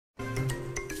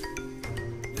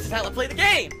is how I play the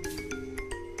game.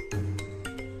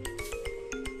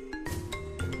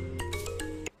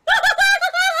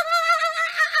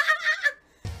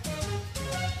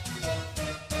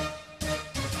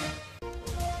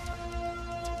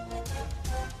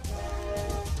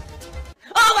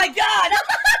 Oh my god!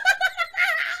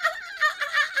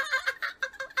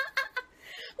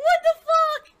 What the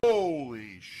fuck?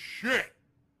 Holy shit!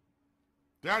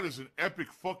 That is an epic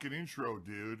fucking intro,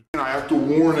 dude. And I have to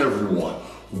warn everyone.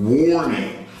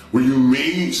 Warning. What you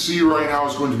may see right now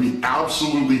is going to be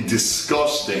absolutely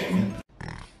disgusting.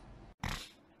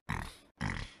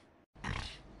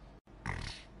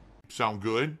 Sound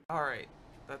good? Alright,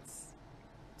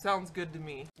 sounds good to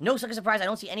me. No such a surprise, I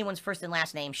don't see anyone's first and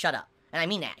last name. Shut up. And I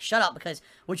mean that. Shut up, because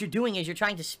what you're doing is you're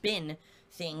trying to spin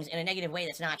things in a negative way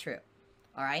that's not true.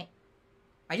 Alright?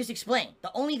 I just explained.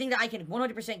 The only thing that I can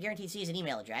 100% guarantee see is an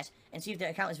email address and see if the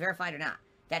account is verified or not.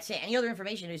 That's it. Any other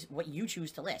information is what you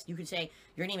choose to list. You could say,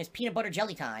 your name is Peanut Butter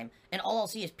Jelly Time, and all I'll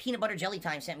see is Peanut Butter Jelly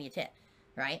Time sent me a tip.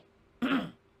 Right?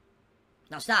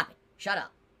 Now stop it. Shut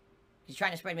up. He's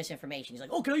trying to spread misinformation. He's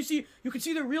like, oh, can I see, you can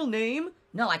see their real name?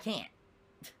 No, I can't.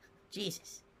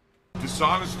 Jesus.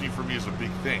 Dishonesty for me is a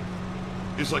big thing.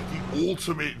 It's like the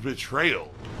ultimate betrayal.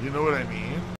 You know what I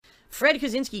mean? Fred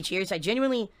Kaczynski cheers. I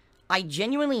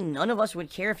genuinely, none of us would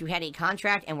care if you had a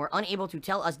contract and were unable to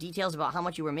tell us details about how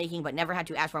much you were making, but never had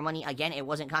to ask for money. Again, it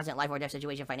wasn't constant life or death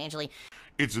situation financially.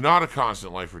 It's not a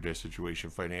constant life or death situation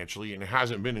financially, and it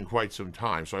hasn't been in quite some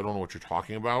time, so I don't know what you're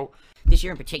talking about. This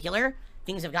year in particular,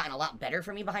 things have gotten a lot better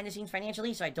for me behind the scenes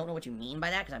financially, so I don't know what you mean by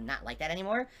that, because I'm not like that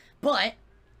anymore. But,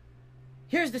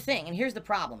 here's the thing, and here's the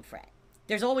problem, Fred.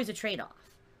 There's always a trade-off.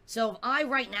 So if I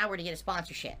right now were to get a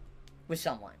sponsorship with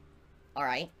someone,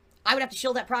 alright, I would have to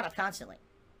shill that product constantly.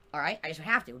 Alright? I just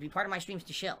have to. It would be part of my streams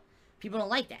to shill. People don't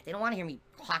like that. They don't want to hear me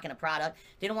hawking a product.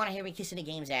 They don't want to hear me kissing a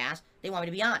game's ass. They want me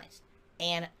to be honest.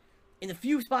 And in the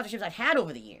few sponsorships I've had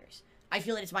over the years, I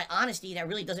feel that it's my honesty that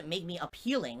really doesn't make me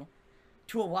appealing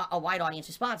to a wide audience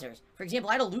of sponsors. For example,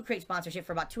 I had a Loot Crate sponsorship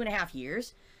for about 2.5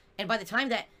 years, and by the time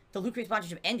that the Loot Crate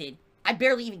sponsorship ended, I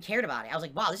barely even cared about it. I was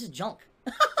like, wow, this is junk.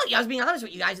 I was being honest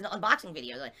with you guys in the unboxing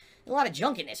videos. Like, there's a lot of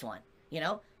junk in this one, you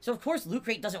know? So, of course, Loot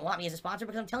Crate doesn't want me as a sponsor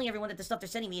because I'm telling everyone that the stuff they're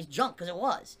sending me is junk, because it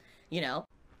was, you know?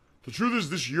 The truth is,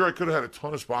 this year I could have had a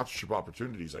ton of sponsorship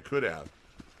opportunities. I could have.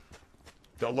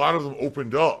 A lot of them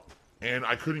opened up, and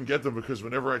I couldn't get them because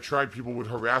whenever I tried, people would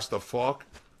harass the fuck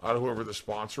out of whoever the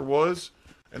sponsor was.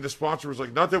 And the sponsor was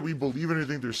like, not that we believe in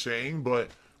anything they're saying, but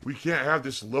we can't have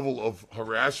this level of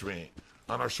harassment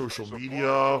on our social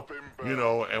media, you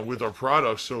know, and with our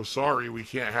products, so sorry, we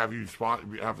can't have you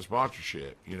have a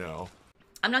sponsorship, you know.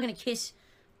 I'm not going to kiss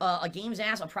a game's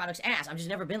ass, a product's ass. I've just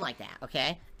never been like that,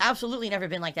 okay? Absolutely never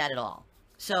been like that at all.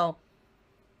 So,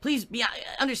 please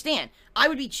understand, I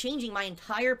would be changing my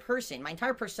entire person, my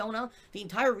entire persona. The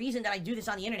entire reason that I do this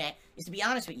on the internet is to be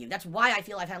honest with you. That's why I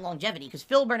feel I've had longevity, because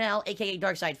Phil Burnell, aka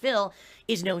Darkside Phil,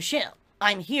 is no shill.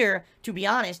 I'm here to be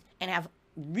honest and have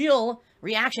real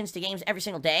reactions to games every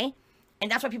single day, and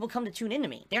that's why people come to tune into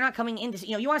me. They're not coming in to see,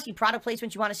 you know, you want to see product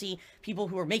placements, you want to see people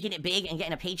who are making it big and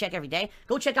getting a paycheck every day.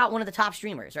 Go check out one of the top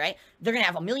streamers, right? They're gonna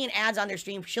have 1 million ads on their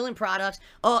stream, shilling products,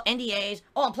 oh, NDAs,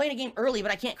 oh, I'm playing a game early, but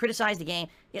I can't criticize the game.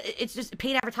 It's just a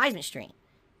paid advertisement stream.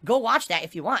 Go watch that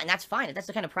if you want, and that's fine. If that's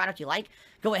the kind of product you like,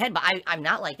 go ahead, but I'm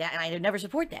not like that, and I would never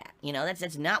support that. You know,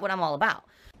 that's not what I'm all about.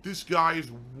 This guy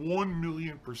is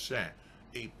 1,000,000%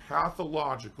 a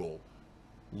pathological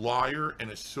liar and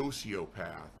a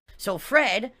sociopath. So,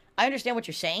 Fred, I understand what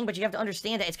you're saying, but you have to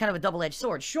understand that it's kind of a double-edged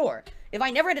sword. Sure, if I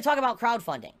never had to talk about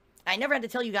crowdfunding, I never had to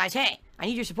tell you guys, hey, I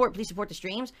need your support, please support the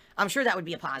streams, I'm sure that would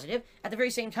be a positive. At the very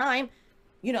same time,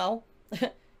 you know,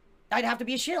 I'd have to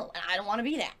be a shill, and I don't want to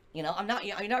be that. You know,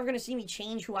 you're never going to see me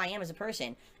change who I am as a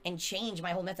person and change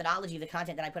my whole methodology of the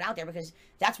content that I put out there, because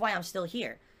that's why I'm still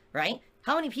here, right?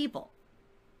 How many people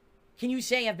can you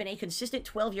say have been a consistent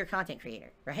 12-year content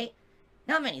creator, right?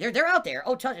 Not many. They're out there.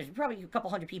 Oh, there's probably a couple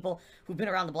hundred people who've been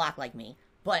around the block like me,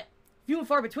 but few and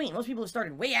far between. Most people have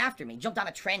started way after me, jumped on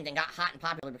a trend and got hot and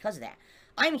popular because of that.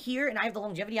 I'm here and I have the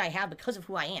longevity I have because of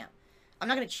who I am. I'm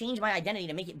not going to change my identity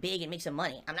to make it big and make some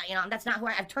money. I'm not, you know, that's not who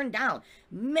I've turned down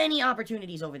many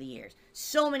opportunities over the years.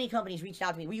 So many companies reached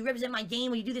out to me. Will you represent my game?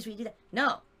 Will you do this? Will you do that?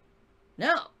 No.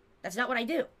 No. That's not what I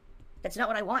do. That's not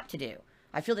what I want to do.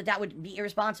 I feel that that would be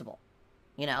irresponsible.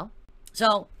 You know?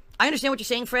 So, I understand what you're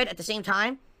saying, Fred. At the same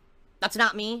time, that's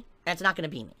not me, and it's not going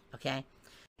to be me, okay?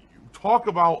 You talk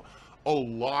about a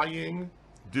lying,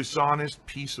 dishonest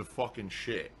piece of fucking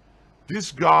shit.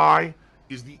 This guy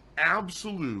is the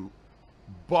absolute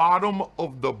bottom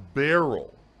of the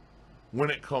barrel when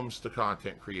it comes to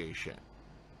content creation.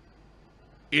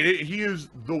 He is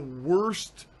the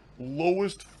worst,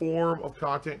 lowest form of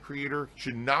content creator.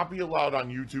 Should not be allowed on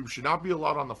YouTube. Should not be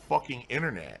allowed on the fucking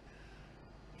internet.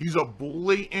 He's a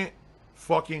blatant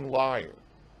fucking liar.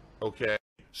 Okay?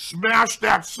 Smash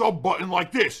that sub button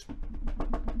like this.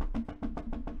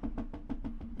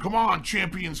 Come on,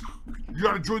 champions. You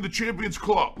gotta join the Champions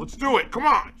Club. Let's do it. Come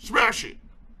on. Smash it.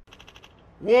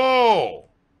 Whoa.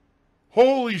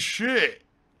 Holy shit.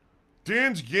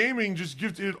 Dan's Gaming just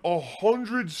gifted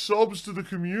 100 subs to the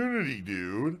community,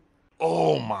 dude.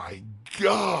 Oh my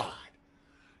god.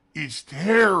 It's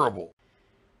terrible.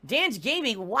 Dan's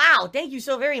Gaming, wow, thank you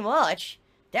so very much.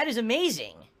 That is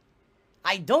amazing.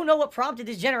 I don't know what prompted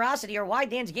this generosity or why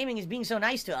Dan's Gaming is being so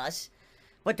nice to us.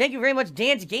 But thank you very much,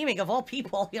 Dan's Gaming, of all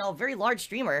people. You know, a very large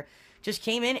streamer just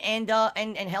came in and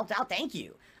helped out. Thank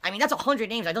you. I mean, that's 100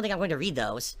 names. I don't think I'm going to read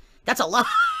those. That's a lot.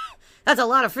 That's a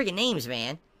lot of freaking names,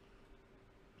 man.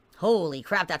 Holy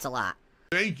crap, that's a lot.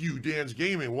 Thank you, Dan's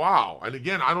Gaming. Wow. And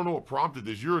again, I don't know what prompted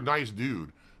this. You're a nice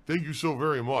dude. Thank you so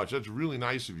very much. That's really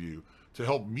nice of you to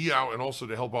help me out and also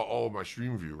to help out all of my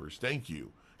stream viewers. Thank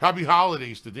you. Happy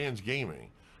holidays to Dan's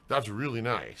Gaming. That's really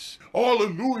nice.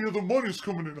 Hallelujah, the money's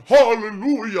coming in.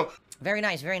 Hallelujah. Very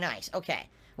nice, very nice. Okay.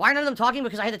 Why are none of them talking?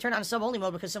 Because I had to turn on sub-only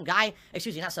mode because some guy,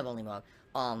 excuse me, not sub-only mode,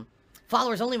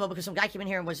 followers-only mode because some guy came in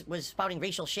here and was spouting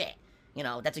racial shit. You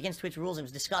know, that's against Twitch rules and it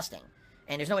was disgusting.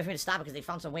 And there's no way for me to stop it because they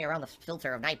found some way around the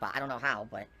filter of Nightbot. I don't know how,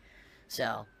 but...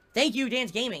 So, thank you,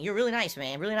 Dan's Gaming. You're really nice,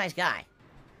 man. Really nice guy.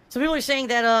 Some people are saying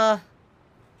that,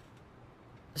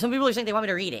 some people are saying they want me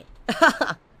to read it.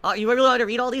 You really want me to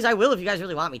read all these? I will if you guys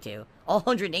really want me to. All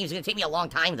 100 names is going to take me a long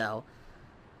time, though.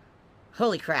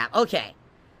 Holy crap. Okay.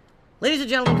 Ladies and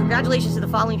gentlemen, congratulations to the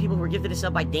following people who were gifted a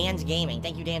sub by Dan's Gaming.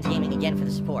 Thank you, Dan's Gaming, again for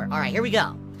the support. Alright, here we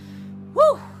go.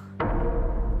 Woo!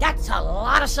 That's a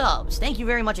lot of subs. Thank you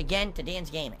very much again to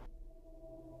Dan's Gaming.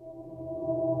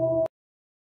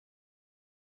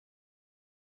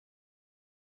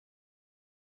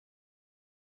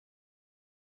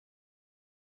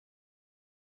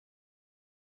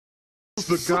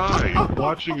 The guy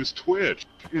watching his Twitch.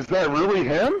 Is that really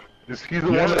him? Is he the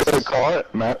one that caught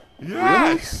it, Matt?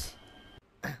 Yes!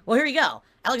 Really? Well, here you go.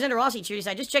 Alexander Rossi cheers.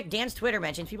 I just checked Dan's Twitter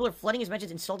mentions. People are flooding his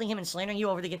mentions, insulting him, and slandering you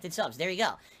over the gifted subs. There you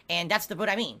go. And that's what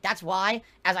I mean. That's why,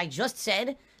 as I just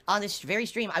said on this very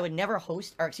stream, I would never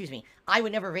host, or excuse me, I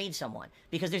would never raid someone.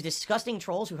 Because there's disgusting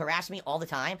trolls who harass me all the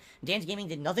time. Dan's Gaming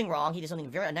did nothing wrong. He did something a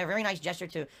very nice gesture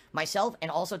to myself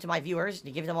and also to my viewers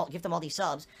to give them all these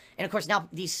subs. And of course, now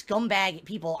these scumbag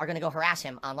people are going to go harass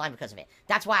him online because of it.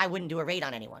 That's why I wouldn't do a raid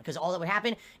on anyone. Because all that would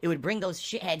happen, it would bring those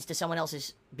shitheads to someone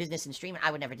else's business and stream, and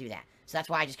I would never do that. So that's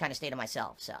why I just kind of stay to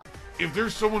myself, so. If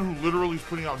there's someone who literally is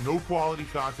putting out no quality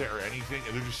content or anything,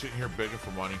 and they're just sitting here begging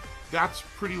for money, that's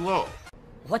pretty low.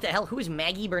 What the hell? Who is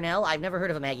Maggie Burnell? I've never heard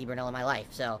of a Maggie Burnell in my life,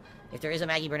 so if there is a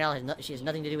Maggie Burnell, she has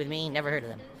nothing to do with me. Never heard of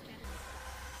them.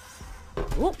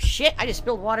 Oop, shit, I just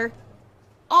spilled water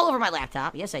all over my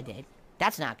laptop. Yes, I did.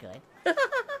 That's not good.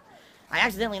 I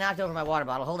accidentally knocked over my water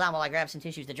bottle. Hold on while I grab some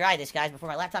tissues to dry this, guys, before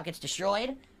my laptop gets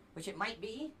destroyed, which it might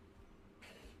be.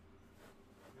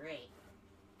 Great.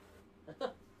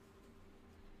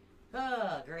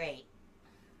 Oh, great.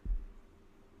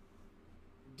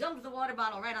 Dumped the water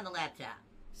bottle right on the laptop.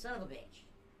 Son of a bitch.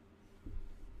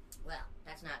 Well,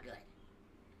 that's not good.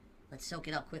 Let's soak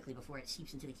it up quickly before it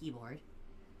seeps into the keyboard.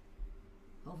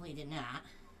 Hopefully it did not.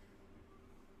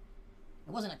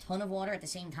 It wasn't a ton of water at the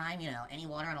same time. You know, any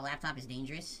water on a laptop is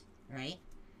dangerous, right?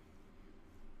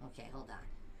 Okay, hold on.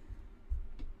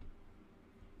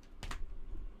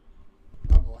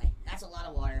 Oh boy, that's a lot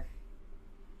of water.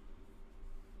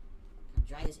 I'll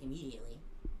dry this immediately.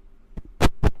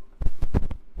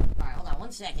 Alright, hold on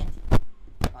 1 second.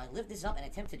 While I lift this up and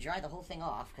attempt to dry the whole thing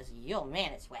off, because, yo,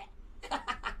 man, it's wet.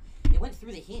 It went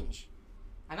through the hinge.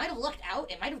 I might have lucked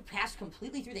out. It might have passed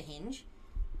completely through the hinge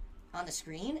on the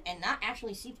screen and not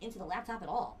actually seeped into the laptop at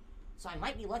all. So I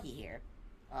might be lucky here.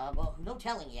 Well, no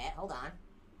telling yet. Hold on.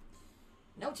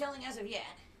 No telling as of yet.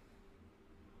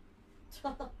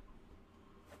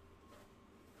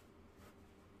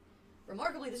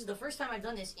 Remarkably, this is the first time I've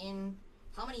done this in...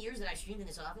 How many years that I've streamed in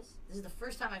this office? This is the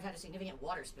first time I've had a significant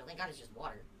water spill. Thank God it's just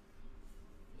water.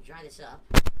 Let me dry this up.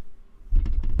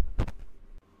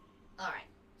 Alright,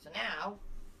 so now,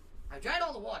 I've dried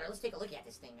all the water. Let's take a look at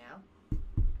this thing now.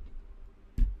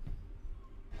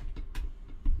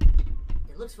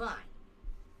 It looks fine.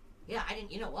 Yeah, I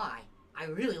didn't, you know why? I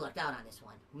really lucked out on this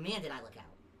one. Man, did I look out.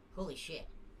 Holy shit.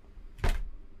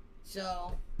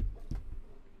 So,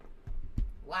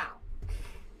 wow.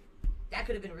 That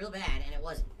could have been real bad, and it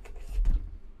wasn't.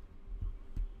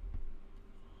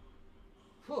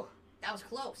 Whew, that was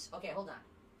close. Okay, hold on.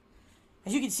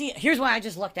 As you can see, here's why I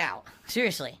just lucked out.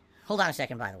 Seriously. Hold on a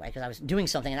second, by the way, because I was doing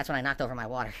something, and that's when I knocked over my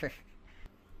water.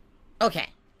 Okay.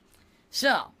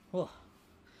 So,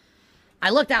 I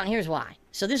looked out, and here's why.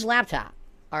 So this laptop,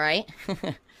 alright?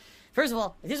 First of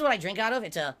all, if this is what I drink out of,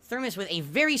 it's a thermos with a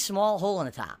very small hole in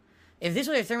the top. If this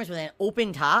was a thermos with an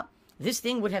open top, this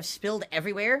thing would have spilled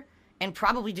everywhere and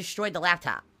probably destroyed the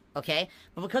laptop, okay?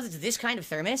 But because it's this kind of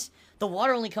thermos, the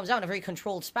water only comes out in a very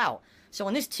controlled spout. So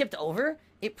when this tipped over,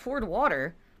 it poured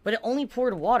water, but it only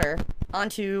poured water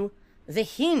onto the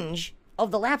hinge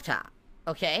of the laptop,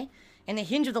 okay? And the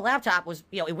hinge of the laptop was,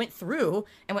 you know, it went through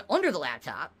and went under the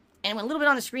laptop, and went a little bit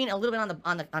on the screen and a little bit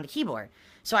on the keyboard.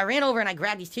 So I ran over and I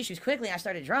grabbed these tissues quickly and I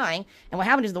started drying, and what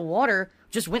happened is the water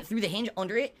just went through the hinge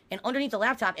under it, and underneath the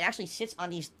laptop, it actually sits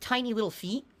on these tiny little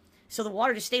feet. So the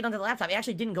water just stayed under the laptop. It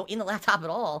actually didn't go in the laptop at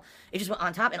all. It just went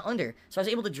on top and under. So I was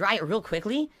able to dry it real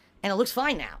quickly, and it looks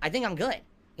fine now. I think I'm good.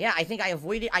 Yeah, I think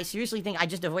I seriously think I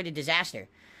just avoided disaster.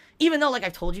 Even though, like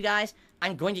I've told you guys,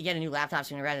 I'm going to get a new laptop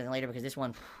sooner rather than later because this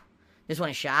one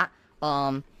is shot.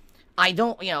 I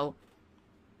don't, you know,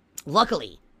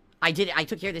 luckily, I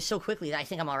took care of this so quickly that I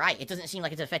think I'm alright. It doesn't seem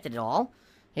like it's affected at all.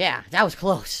 Yeah, that was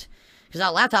close. Because on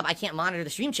a laptop, I can't monitor the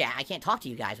stream chat. I can't talk to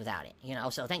you guys without it, you know?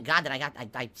 So thank God that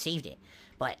I saved it.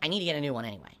 But I need to get a new one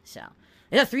anyway, so.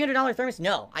 Is it a $300 thermos?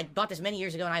 No. I bought this many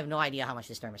years ago, and I have no idea how much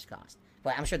this thermos cost.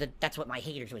 But I'm sure that's what my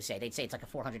haters would say. They'd say it's like a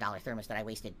 $400 thermos that I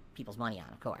wasted people's money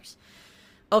on, of course.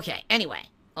 Okay, anyway.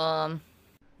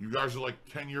 You guys are like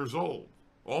 10 years old.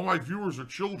 All my viewers are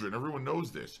children. Everyone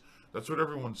knows this. That's what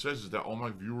everyone says, is that all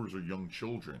my viewers are young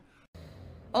children.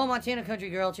 Oh, Montana Country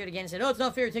Girl cheered again and said, oh, it's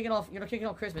not fair, you're kicking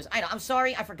off Christmas. I know, I'm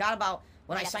sorry, I forgot about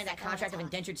when I signed that contract of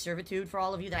indentured servitude for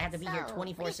all of you, that I have to be here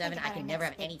 24/7. I can never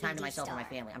have any time to myself or my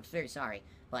family. I'm very sorry,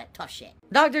 but tough shit.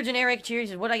 Dr. Generic cheers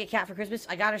says, what did I get Kat for Christmas?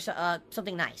 I got her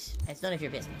something nice. It's none of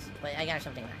your business, but I got her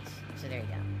something nice. So there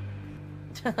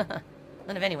you go.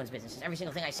 None of anyone's business. Every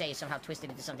single thing I say is somehow twisted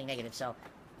into something negative, so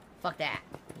fuck that.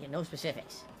 You get no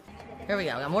specifics. Here we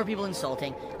go. We got more people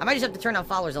insulting. I might just have to turn on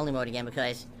followers only mode again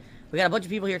because we got a bunch of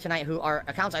people here tonight who are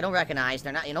accounts I don't recognize.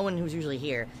 They're not, no one who's usually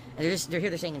here. And they're here,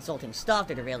 they're saying insulting stuff.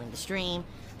 They're derailing the stream.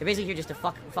 They're basically here just to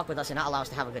fuck with us and not allow us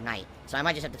to have a good night. So I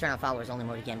might just have to turn on followers only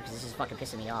mode again because this is fucking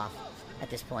pissing me off at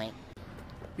this point.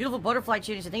 Beautiful Butterfly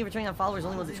Cheating said, thank you for turning on followers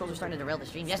only mode. The trolls are starting to derail the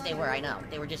stream. Yes, they were, I know.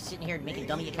 They were just sitting here making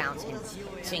dummy accounts and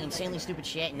saying insanely stupid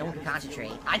shit and no one could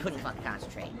concentrate. I couldn't fucking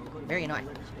concentrate. Very annoying.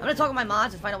 I'm gonna talk with my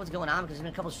mods and find out what's going on because there's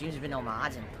been a couple streams, there's been no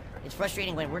mods, and it's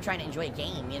frustrating when we're trying to enjoy a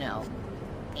game, you know,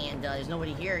 and there's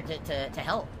nobody here to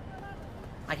help.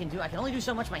 I can only do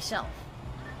so much myself.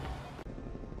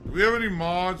 Do we have any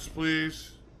mods,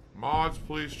 please? Mods,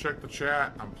 please check the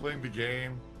chat. I'm playing the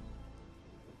game.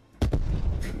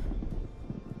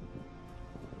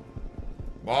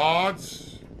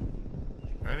 Mods?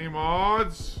 Any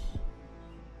mods?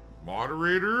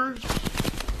 Moderators?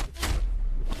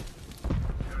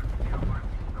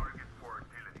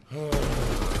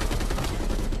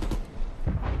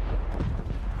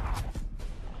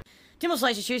 Timbo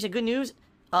Slices cheers said, good news.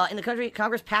 In the country,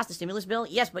 Congress passed the stimulus bill.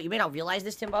 Yes, but you may not realize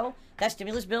this, Timbo. That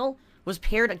stimulus bill was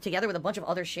paired together with a bunch of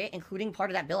other shit, including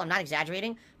part of that bill. I'm not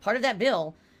exaggerating. Part of that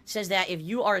bill says that if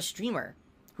you are a streamer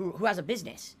who has a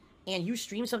business and you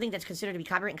stream something that's considered to be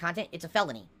copyright content, it's a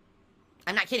felony.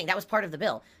 I'm not kidding. That was part of the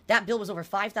bill. That bill was over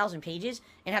 5,000 pages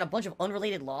and had a bunch of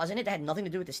unrelated laws in it that had nothing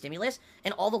to do with the stimulus,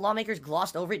 and all the lawmakers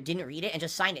glossed over it, didn't read it, and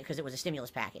just signed it because it was a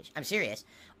stimulus package. I'm serious.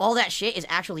 All that shit is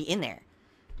actually in there.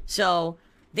 So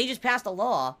they just passed a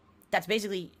law that's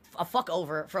basically a fuck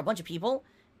over for a bunch of people,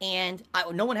 and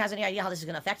no one has any idea how this is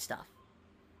going to affect stuff.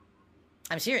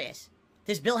 I'm serious.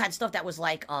 This bill had stuff that was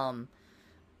like,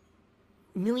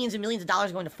 millions and millions of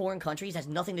dollars going to foreign countries, has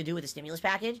nothing to do with the stimulus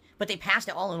package, but they passed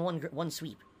it all in one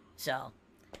sweep. So,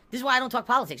 this is why I don't talk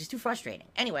politics. It's too frustrating.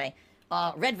 Anyway,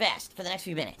 red vest for the next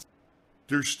few minutes.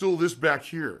 There's still this back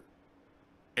here.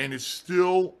 And it's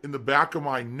still in the back of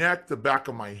my neck, the back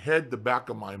of my head, the back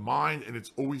of my mind, and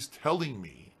it's always telling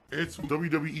me it's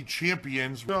WWE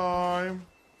Champions time.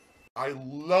 I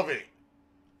love it.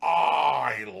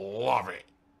 I love it.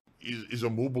 Is a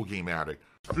mobile game addict.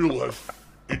 Still has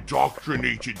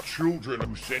indoctrinated children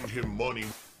who send him money,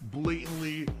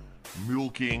 blatantly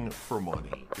milking for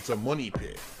money. It's a money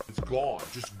pit. It's gone,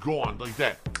 just gone like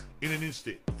that. In an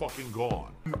instant, fucking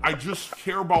gone. I just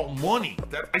care about money.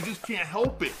 I just can't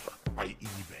help it. I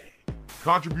eBay.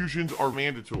 Contributions are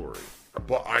mandatory,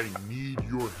 but I need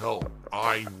your help.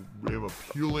 I am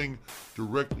appealing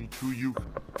directly to you.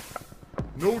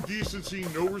 No decency,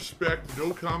 no respect, no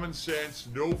common sense,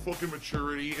 no fucking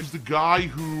maturity. Is the guy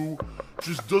who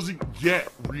just doesn't get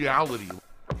reality.